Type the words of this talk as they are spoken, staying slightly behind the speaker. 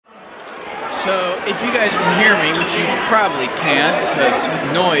So, if you guys can hear me, which you probably can't because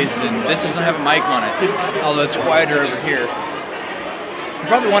noise and this doesn't have a mic on it, although it's quieter over here. You're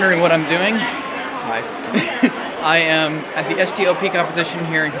probably wondering what I'm doing. Hi. I am at the STLP competition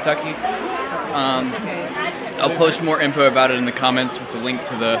here in Kentucky. I'll post more info about it in the comments with the link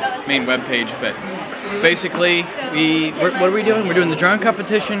to the main webpage, but basically, what are we doing? We're doing the drawing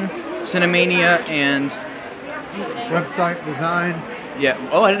competition, cinemania, and website design. Yeah.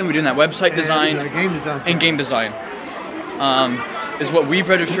 Oh, I didn't know we were doing that. Website design game design. And game design is what we've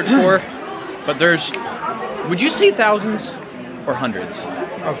registered for. But there's, would you say thousands or hundreds?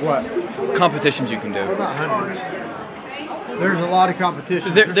 Of what? Competitions you can do. What about hundreds? There's a lot of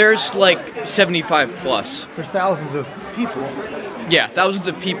competitions. There's like 75 plus. There's thousands of people. Yeah, thousands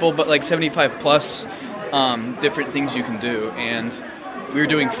of people, but like 75 plus different things you can do. And we were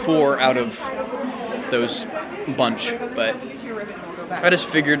doing 4 out of those bunch, but I just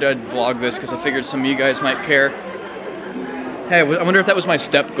figured I'd vlog this because I figured some of you guys might care. Hey, I wonder if that was my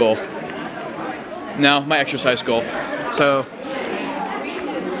step goal. No, my exercise goal. So,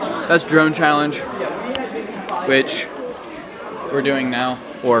 that's drone challenge, which we're doing now,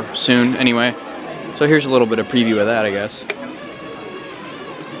 or soon anyway. So here's a little bit of preview of that, I guess.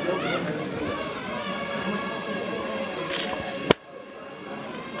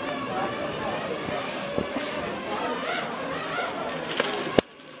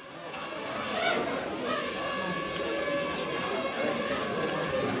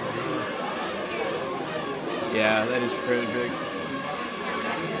 Yeah, that is pretty big.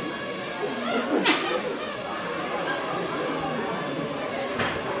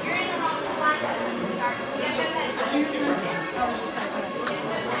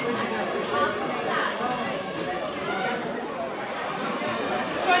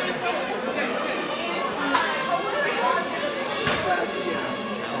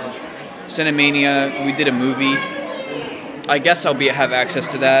 Cinemania, we did a movie. I guess I'll have access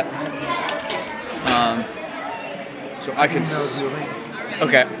to that. So I could.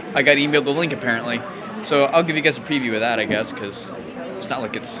 Okay, I got emailed the link apparently. So I'll give you guys a preview of that, I guess, because it's not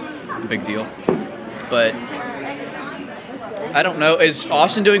like it's a big deal. But I don't know. Is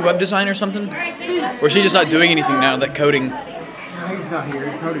Austin doing web design or something? Or is he just not doing anything now that coding? No, he's not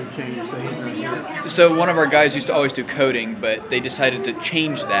here. Coding changed, so he's not here. So one of our guys used to always do coding, but they decided to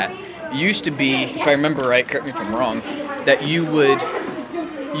change that. It used to be, if I remember right, correct me if I'm wrong, that you would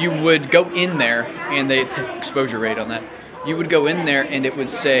go in there, and they exposure rate on that. You would go in there, and it would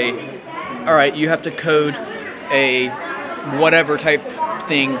say, "All right, you have to code a whatever type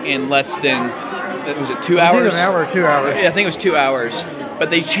thing in less than was it 2 hours? Was it an hour or 2 hours? Yeah, I think it was 2 hours. But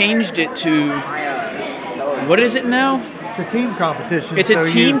they changed it to what is it now? It's a team competition. It's a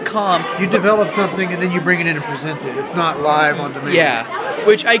team comp. You develop something, and then you bring it in and present it. It's not live on demand. Yeah,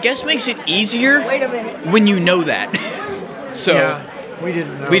 which I guess makes it easier when you know that. So. Yeah. We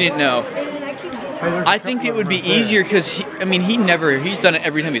didn't know. We didn't know. I think it would be easier because, he's done it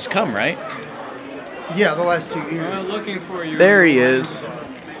every time he's come, right? Yeah, the last 2 years. I'm looking for you. There he is.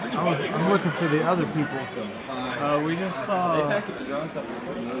 I'm looking for the other people. We just saw. They packed up the drone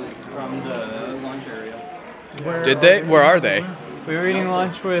supplements from the lunch area. Did they? Where are they? We were eating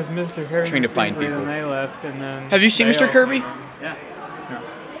lunch with Mr. Kirby. Trying to find people. And they left, and then. Have you seen Mr. Kirby? Yeah.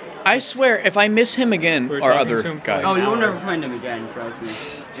 I swear, if I miss him again, our other guy. Oh, you'll never find him again, trust me.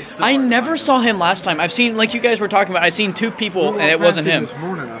 I never saw him last time. I've seen, like you guys were talking about, I seen 2 people, and it wasn't him. This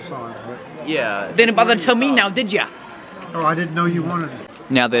morning I saw him. But... Yeah. Didn't bother to tell me now, did ya? Oh, I didn't know you wanted it.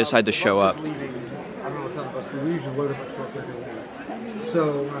 Now they decide to show up. I don't know what time it was. We usually load up at 12:30.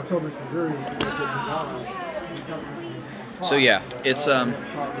 So when I told Mr. Drury, So yeah, it's hold on.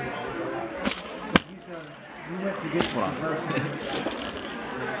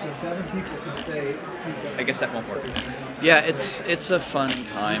 I guess that won't work. Yeah, it's a fun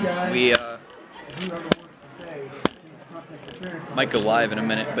time. We might go live in a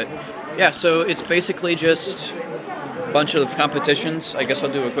minute, but yeah, so it's basically just a bunch of competitions. I guess I'll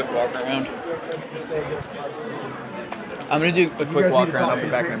do a quick walk around. I'm gonna do a quick walk around. I'll be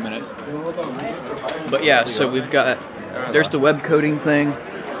back in a minute. But yeah, so we've got there's the web coding thing,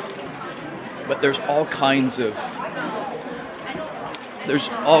 but there's all kinds of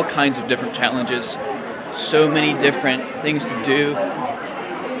different challenges. So many different things to do.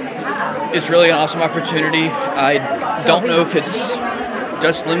 It's really an awesome opportunity. I don't know if it's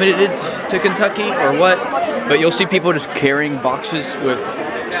just limited to Kentucky or what, but you'll see people just carrying boxes with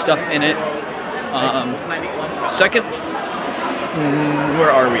stuff in it. Second,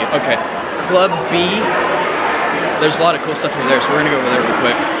 where are we? Okay, Club B. There's a lot of cool stuff over there, so we're gonna go over there real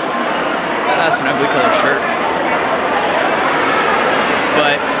quick. That's an ugly color shirt.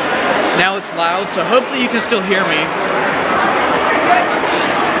 But Now it's loud, so hopefully you can still hear me.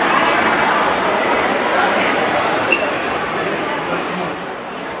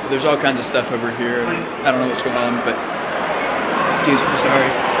 There's all kinds of stuff over here. I don't know what's going on, but geez, I'm sorry.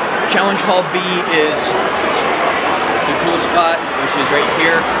 Challenge Hall B is the cool spot, which is right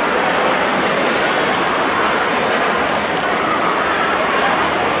here.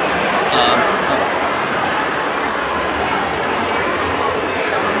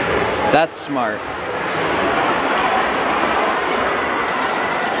 That's smart.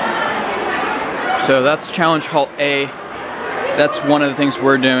 So that's Challenge Hall A. That's one of the things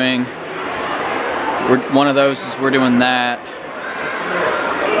we're doing. One of those is we're doing that.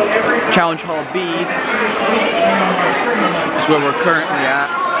 Challenge Hall B is where we're currently at.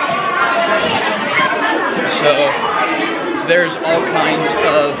 So there's all kinds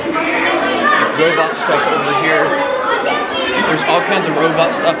of robot stuff over here. There's all kinds of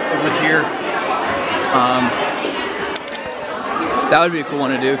robot stuff over here. That would be a cool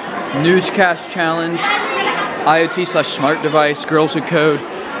one to do. Newscast challenge, IoT/smart device, girls who code.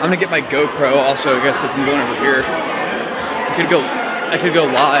 I'm gonna get my GoPro also, I guess, if I'm going over here. I could go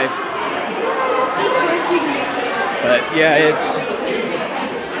live. But yeah,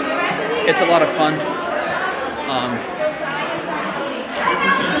 it's a lot of fun.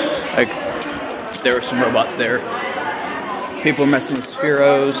 Like, there were some robots there. People messing with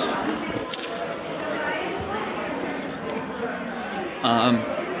Spheros.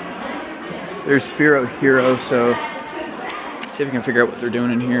 There's Sphero Hero, so see if we can figure out what they're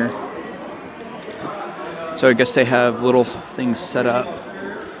doing in here. So I guess they have little things set up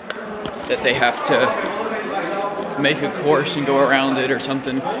that they have to make a course and go around it or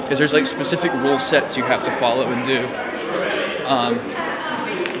something, because there's like specific rule sets you have to follow and do.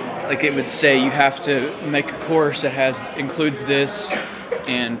 Like it would say you have to make a course that includes this,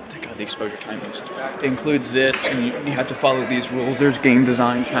 and God, the exposure time includes this, and you have to follow these rules. There's game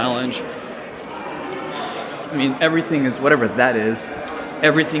design challenge. I mean, everything is whatever that is.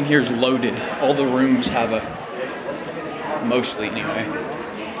 Everything here is loaded. All the rooms have a, mostly anyway.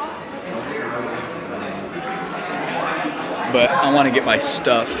 But I want to get my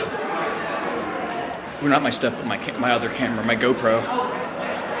stuff. Well, not my stuff, but my other camera, my GoPro.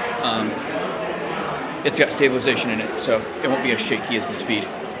 It's got stabilization in it, so it won't be as shaky as this feed.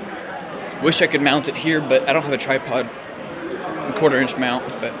 Wish I could mount it here, but I don't have a tripod, a 1/4-inch mount,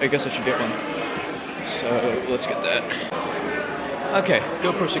 but I guess I should get one. So let's get that. Okay,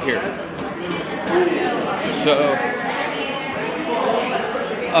 GoPro secure. So,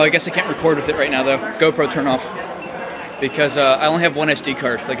 oh, I guess I can't record with it right now though. GoPro turn off. Because I only have one SD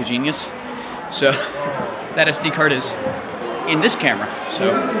card, like a genius. So that SD card is in this camera.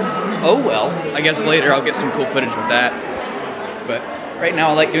 So, oh well. I guess later I'll get some cool footage with that. But right now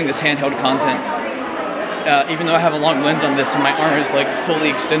I like doing this handheld content. Even though I have a long lens on this and my arm is like fully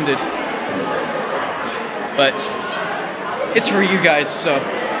extended. But it's for you guys, so.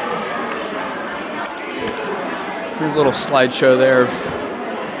 Here's a little slideshow there of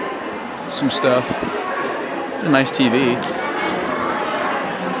some stuff. A nice TV.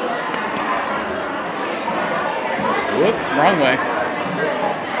 Whoop, wrong way.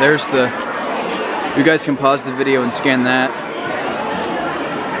 There's the, you guys can pause the video and scan that.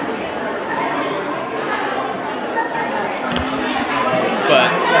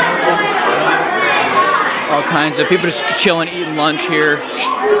 But all kinds of people just chilling, eating lunch here.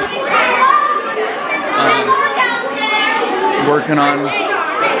 Working on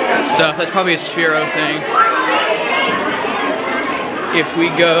stuff. That's probably a Sphero thing. If we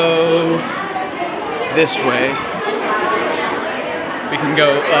go this way, we can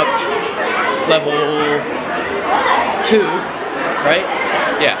go up level 2, right?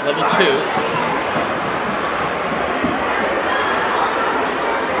 Yeah, level 2.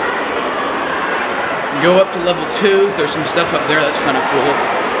 Go up to level 2. There's some stuff up there that's kind of cool.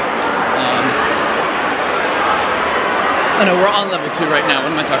 Oh no, we're on level 2 right now.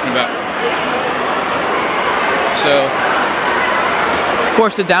 What am I talking about? So, of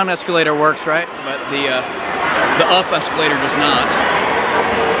course, the down escalator works, right? But the up escalator does not.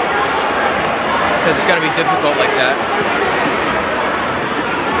 Because it's got to be difficult like that.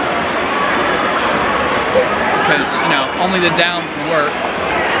 Because, you know, only the down can work.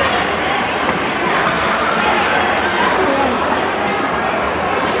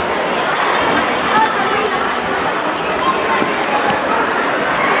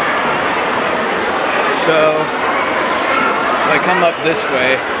 So, if I come up this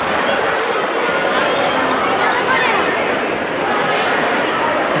way,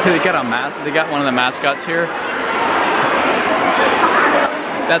 they got one of the mascots here.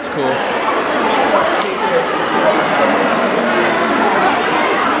 That's cool.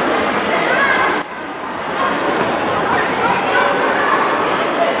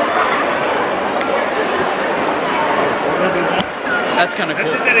 That's kind of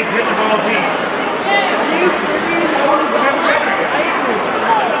cool.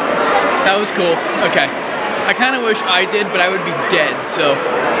 That was cool. Okay. I kind of wish I did, but I would be dead, so.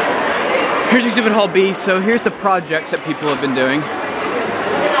 Here's Exhibit Hall B. So here's the projects that people have been doing.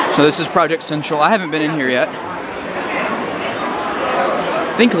 So this is Project Central. I haven't been in here yet.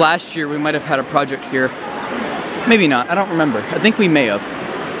 I think last year we might have had a project here. Maybe not. I don't remember. I think we may have.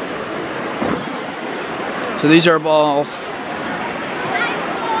 So these are all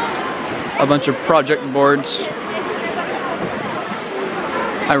a bunch of project boards.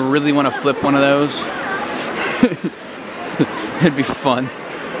 I really want to flip one of those. It'd be fun.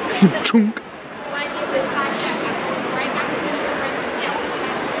 Chunk.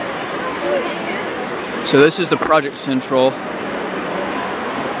 So this is the Project Central.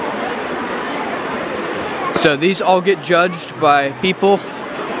 So these all get judged by people.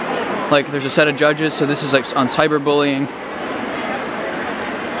 Like there's a set of judges. So this is like on cyberbullying.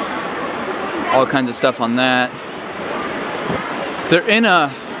 All kinds of stuff on that. They're in a,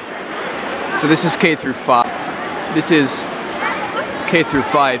 so this is K through 5. This is K through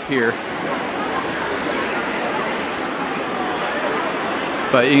 5 here.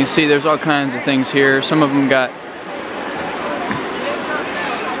 But you can see there's all kinds of things here. Some of them got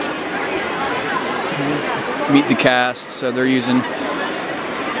meet the cast, so they're using.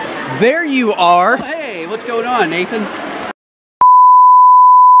 There you are. Oh, hey, what's going on, Nathan?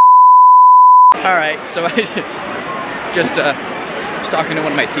 All right, so I just was talking to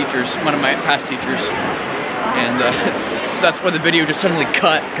one of my teachers, one of my past teachers, and so that's why the video just suddenly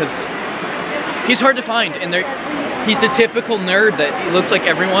cut, because he's hard to find, and he's the typical nerd that looks like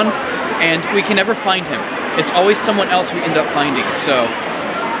everyone, and we can never find him. It's always someone else we end up finding, so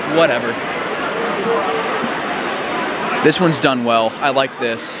whatever. This one's done well. I like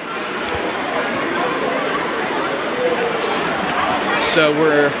this. So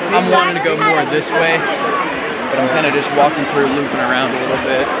I'm wanting to go more this way, but I'm kind of just walking through, looping around a little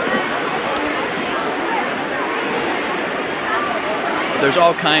bit. There's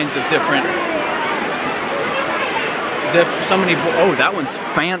all kinds of different, oh, that one's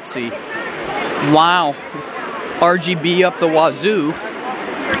fancy. Wow. RGB up the wazoo.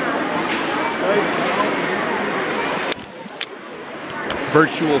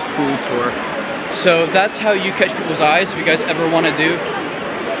 Virtual school tour. So that's how you catch people's eyes if you guys ever want to do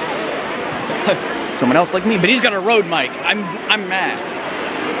someone else like me, but he's got a Rode mic. I'm mad.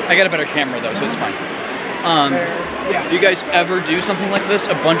 I got a better camera though, so it's fine. You guys ever do something like this?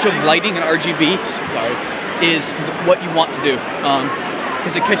 A bunch of lighting and RGB is what you want to do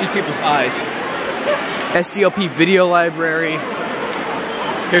because it catches people's eyes. STLP video library.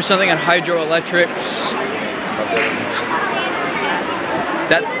 Here's something on hydroelectrics.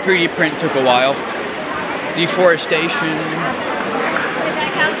 That 3D print took a while. Deforestation.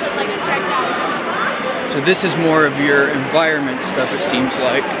 So this is more of your environment stuff, it seems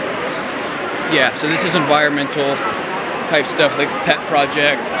like. Yeah, so this is environmental type stuff like pet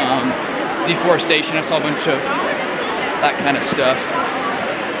project, deforestation. I saw a bunch of that kind of stuff.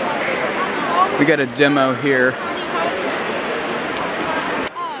 We got a demo here.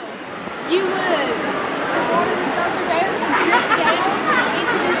 You would water the further there and drip down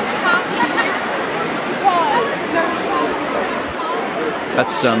into this top here because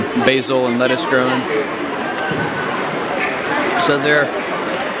That's some basil and lettuce growing. So they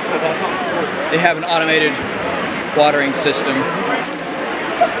have an automated watering system.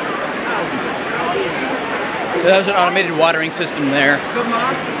 There's an automated watering system there.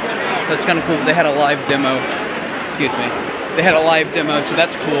 That's kind of cool. They had a live demo. Excuse me. They had a live demo, so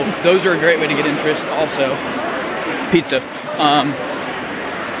that's cool. Those are a great way to get interest. Also, pizza.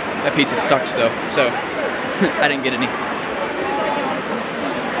 That pizza sucks though, so I didn't get any.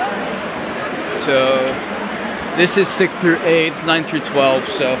 So this is 6 through 8, 9 through 12.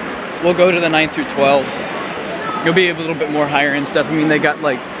 So we'll go to the 9 through 12. You'll be a little bit more higher end stuff. I mean, they got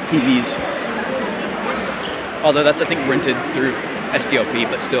like TVs. Although that's, I think, rented through STLP,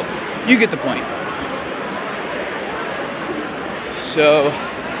 but still, you get the point. So,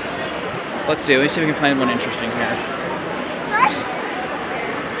 let's see. Let me see if we can find one interesting here.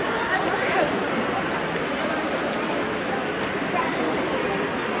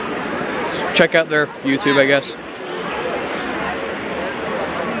 Check out their YouTube, I guess.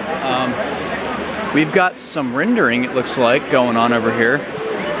 We've got some rendering, it looks like, going on over here.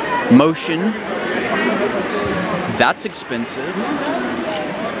 Motion. That's expensive.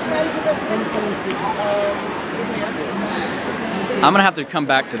 I'm gonna have to come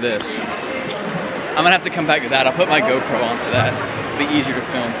back to this. I'm gonna have to come back to that. I'll put my GoPro on for that. It'll be easier to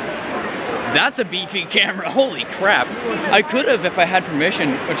film. That's a beefy camera. Holy crap! I could have, if I had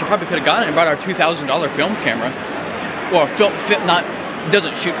permission, which I probably could have gotten, and brought our $2,000 film camera. Well, not. It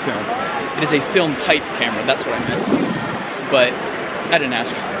doesn't shoot film. It is a film type camera. That's what I meant. But I didn't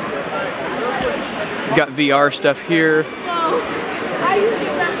ask. Got VR stuff here.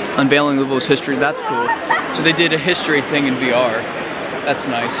 Unveiling Louisville's history. That's cool. So they did a history thing in VR. That's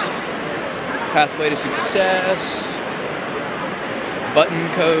nice. Pathway to success. Button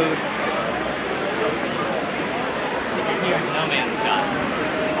code.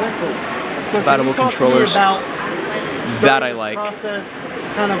 Compatible controllers. That I like. Process,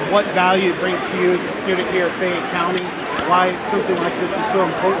 kind of what value it brings to you as a student here at Fayette County. Why something like this is so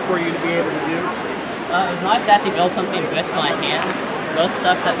important for you to be able to do. It was nice to actually build something with my hands. Most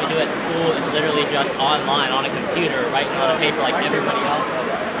stuff that we do at school is literally just online on a computer, writing on a paper like everybody else.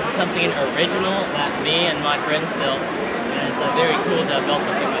 This is something original that me and my friends built, and it's very cool to have built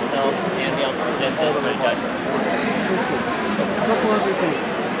something myself and be able to present it to the judges. A couple other things.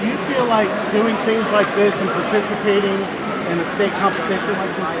 Do you feel like doing things like this and participating in a state competition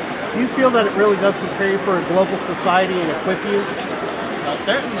like this, do you feel that it really does prepare you for a global society and equip you? Well,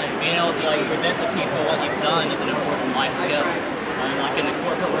 certainly. Being able to present to people what you've done is an important life skill. Like in the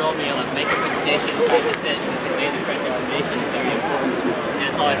corporate world, being able to make a presentation, practice it, and convey the correct information is very important. And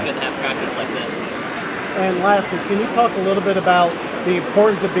it's always good to have practice like this. And lastly, can you talk a little bit about the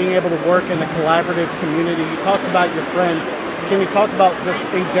importance of being able to work in a collaborative community? You talked about your friends. Can you talk about just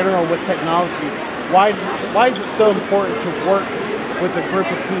in general with technology? Why is it so important to work with a group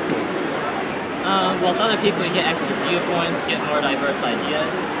of people? Well, with other people, you get extra viewpoints, get more diverse ideas.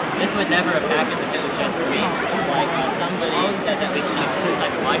 This would never have happened if it was just me. Like somebody said that we should use a certain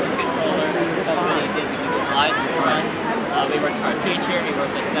type of microcontroller. Somebody did the Google Slides for us. We worked for our teacher. We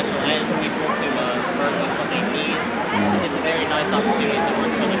worked with special ed people to work with what they need. It's just a very nice opportunity to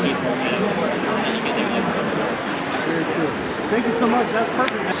work with other people and so that you get their input. Very cool. Thank you so much. That's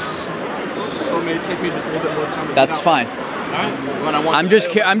perfect. So it may take me just a little bit more time. That's fine. I'm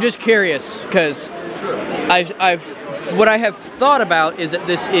just curious because what I have thought about is that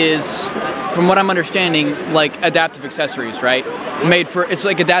this is, from what I'm understanding, like adaptive accessories, right? It's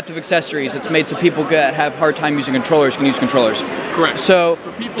like adaptive accessories. It's made so people that have hard time using controllers can use controllers. Correct. So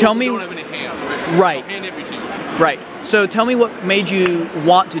people tell me, who don't have any hands, right? Hand amputees. Right. So tell me what made you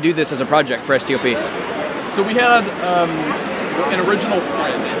want to do this as a project for STLP. So we had an original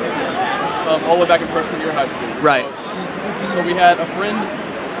friend all the way back in freshman year of high school. Right. So we had a friend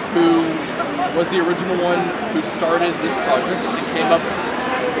who was the original one who started this project and came up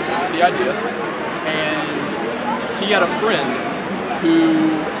with the idea. And he had a friend who,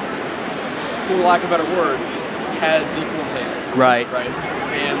 for lack of better words, had deformed hands. Right. Right.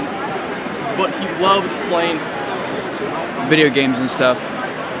 But he loved playing video games and stuff.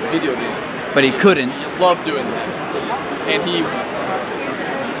 Video games. But he couldn't. He loved doing that.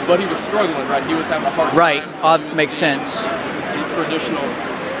 But he was struggling, right? He was having a hard time. Right. Makes sense. The traditional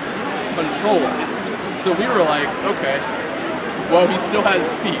controller. So we were like, okay, well, he still has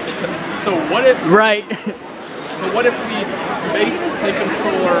feet. So what if... Right. So what if we base the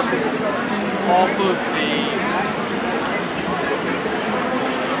controller off of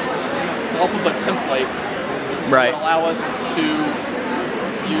a template right. that allow us to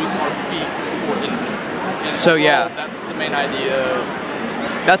use our feet for inputs. And so yeah, that's the main idea.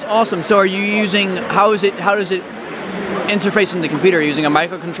 That's awesome. So are you using, how does it interface in the computer? Are you using a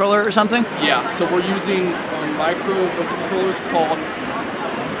microcontroller or something? Yeah, so we're using microcontrollers called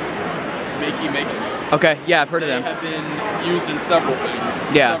Makis. Okay, yeah, I've heard of them. They have been used in several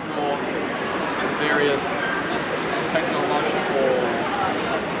things. Yeah. Several various technological...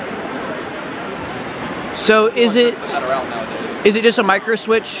 So is it just a micro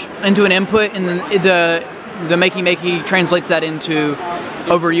switch into an input and the Makey translates that into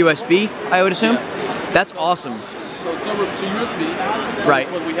over USB, I would assume? Yes. That's awesome. So it's over 2 USBs. Right.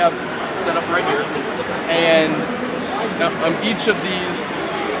 That's what we have set up right here. And each of these,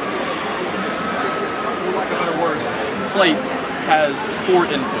 for lack of better words, plates has 4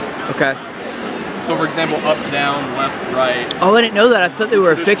 inputs. Okay. So for example, up, down, left, right. Oh, I didn't know that. I thought they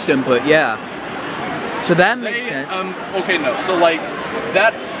were a fixed input, yeah. So that makes sense. Okay, no. So like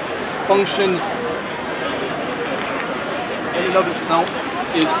that function in and of itself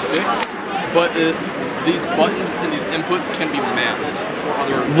is fixed, but these buttons and these inputs can be mapped for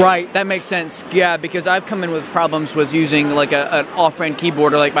other... Right, that makes sense. Yeah, because I've come in with problems with using like an off-brand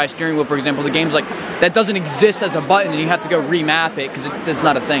keyboard or like my steering wheel, for example. The game's like, that doesn't exist as a button and you have to go remap it because it's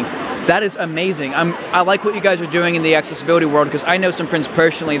not a thing. That is amazing. I like what you guys are doing in the accessibility world, because I know some friends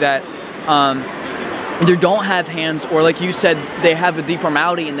personally that either don't have hands, or like you said, they have a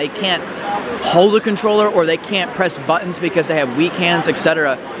deformality and they can't hold a controller, or they can't press buttons because they have weak hands,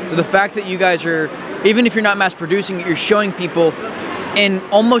 etc. So the fact that you guys are, even if you're not mass producing it, you're showing people in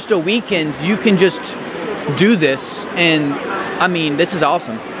almost a weekend you can just do this, and I mean, this is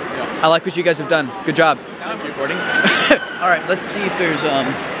awesome. I like what you guys have done. Good job. Thank you. Recording. All right, let's see if there's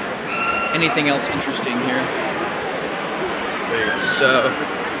anything else interesting here. So,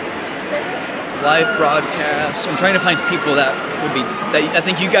 live broadcast. I'm trying to find people that I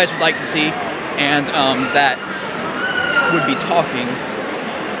think you guys would like to see, and that would be talking.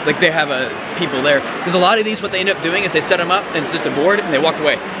 Like they have people there. Because a lot of these, what they end up doing is they set them up and it's just a board and they walk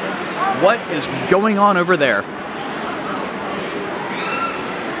away. What is going on over there?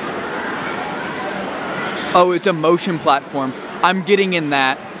 Oh, it's a motion platform. I'm getting in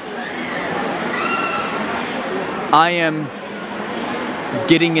that. I am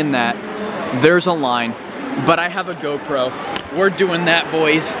getting in that. There's a line, but I have a GoPro. We're doing that,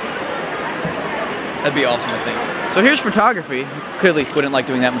 boys. That'd be awesome, I think. So here's photography. Clearly wouldn't like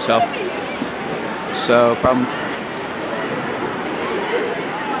doing that myself. So, problems.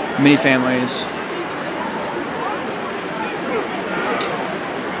 Mini families.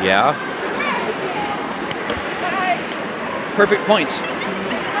 Yeah. Perfect points.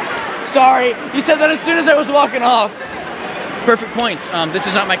 Sorry, you said that as soon as I was walking off. Perfect points. This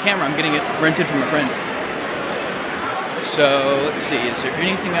is not my camera. I'm getting it rented from a friend. So, let's see. Is there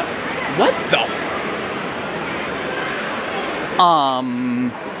anything else? What the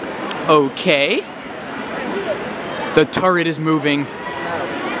okay. The turret is moving.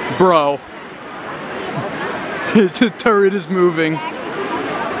 Bro. The turret is moving.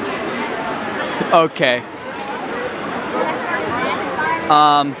 Okay.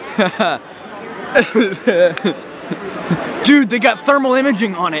 Dude, they got thermal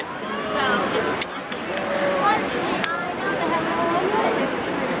imaging on it.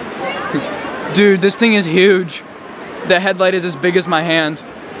 Dude, this thing is huge. The headlight is as big as my hand.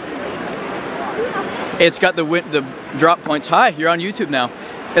 It's got the drop points. Hi, you're on YouTube now.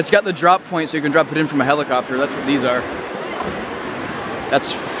 It's got the drop points so you can drop it in from a helicopter. That's what these are.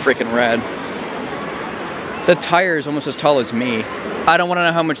 That's freaking rad. The tire is almost as tall as me. I don't want to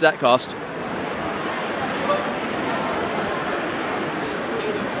know how much that cost.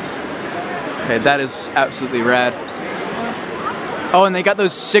 Okay, that is absolutely rad. Oh, and they got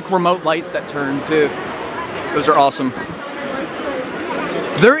those sick remote lights that turn too. Those are awesome.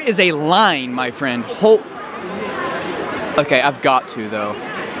 There is a line, my friend. Okay, I've got to though.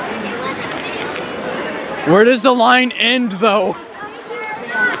 Where does the line end though?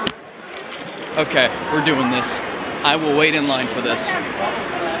 Okay, we're doing this. I will wait in line for this.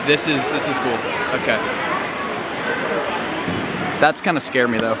 This is cool. Okay. That's kind of scared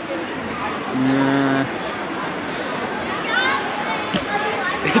me though.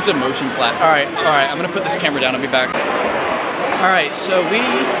 It's a motion plat. All right. I'm gonna put this camera down. I'll be back. All right. So we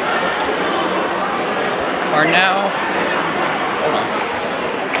are now. Hold on.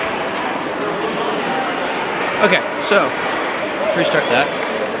 Okay. So let's restart that.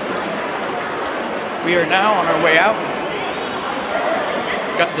 We are now on our way out.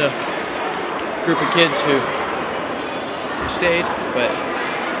 Got the group of kids who stayed, but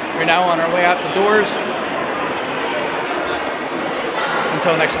we're now on our way out the doors.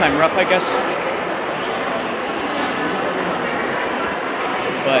 Until next time we're up, I guess.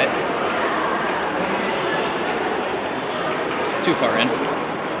 But too far in.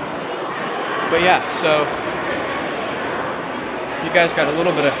 But yeah, so you guys got a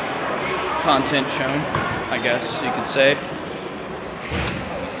little bit of content shown, I guess you could say.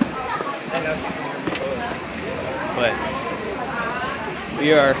 But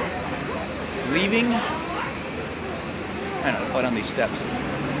we are leaving. I don't know, fly down these steps.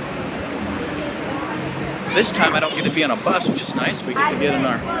 This time I don't get to be on a bus, which is nice. We get to get in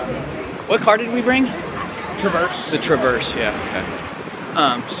our... What car did we bring? Traverse. The Traverse, yeah,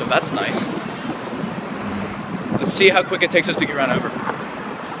 okay. So that's nice. Let's see how quick it takes us to get run over.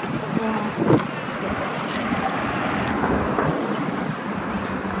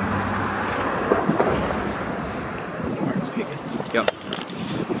 Alright, let's kick it. Yep.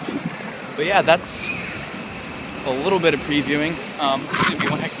 But yeah, that's a little bit of previewing. This is going to be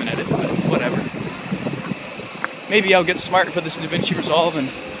one heck of an edit, but whatever. Maybe I'll get smart and put this in DaVinci Resolve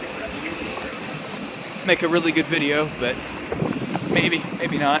and make a really good video, but maybe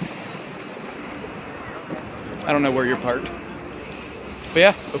not. I don't know where you're parked. But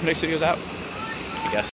yeah, Open Next Video's out.